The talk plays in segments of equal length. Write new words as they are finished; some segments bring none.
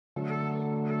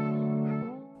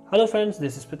Hello friends,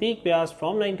 this is Prateek Vyas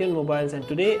from 91 Mobiles and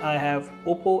today I have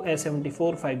OPPO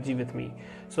A74 5G with me.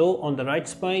 So on the right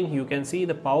spine you can see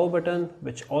the power button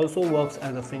which also works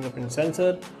as a fingerprint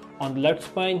sensor. On the left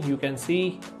spine you can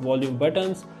see volume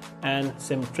buttons and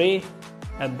SIM tray.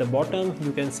 At the bottom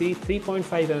you can see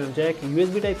 3.5mm jack,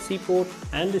 USB Type-C port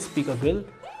and the speaker grill.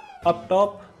 Up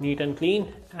top neat and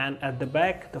clean, and at the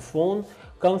back the phone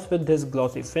comes with this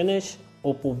glossy finish,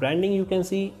 OPPO branding you can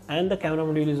see, and the camera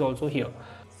module is also here.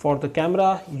 For the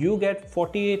camera you get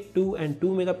 48, 2 and 2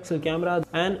 megapixel camera,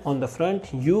 and on the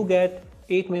front you get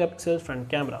 8 megapixel front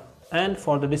camera. And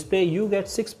for the display you get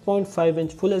 6.5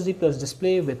 inch Full HD Plus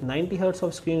display with 90 Hz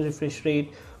of screen refresh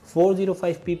rate,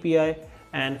 405 ppi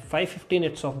and 550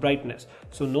 nits of brightness.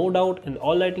 So no doubt in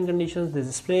all lighting conditions this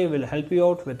display will help you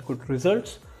out with good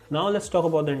results. Now let's talk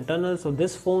about the internal. So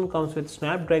this phone comes with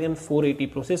Snapdragon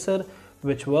 480 processor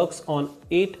which works on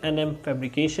 8nm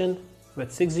fabrication with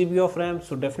 6GB of RAM,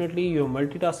 so definitely your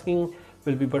multitasking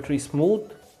will be buttery smooth.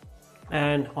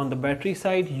 And on the battery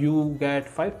side you get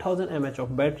 5000 mAh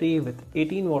of battery with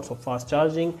 18 watts of fast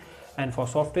charging, and for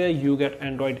software you get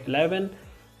Android 11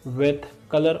 with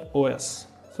Color OS.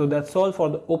 So that's all for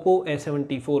the OPPO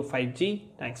A74 5G.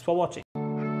 Thanks for watching.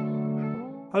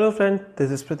 Hello friend,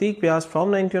 this is Prateek Vyas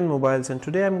from 91 Mobiles and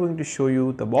today I'm going to show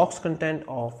you the box content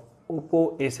of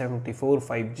OPPO A74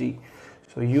 5G.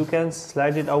 So you can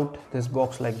slide it out this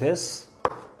box like this.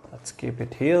 Let's keep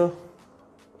it here.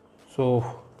 So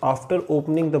after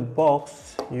opening the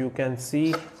box you can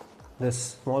see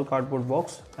this small cardboard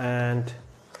box, and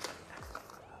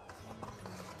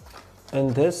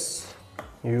in this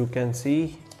you can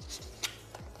see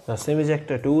the SIM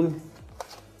ejector tool,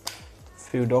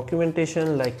 few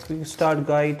documentation like quick start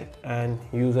guide and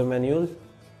user manual,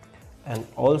 and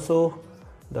also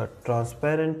the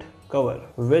transparent cover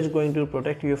which is going to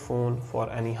protect your phone for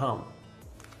any harm.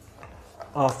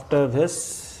 After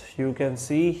this you can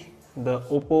see the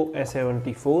OPPO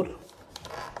A74.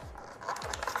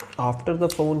 After the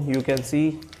phone you can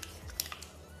see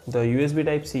the USB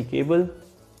Type-C cable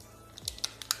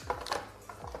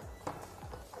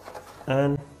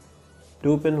and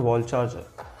 2-pin wall charger.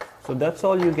 So that's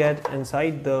all you get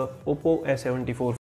inside the OPPO A74.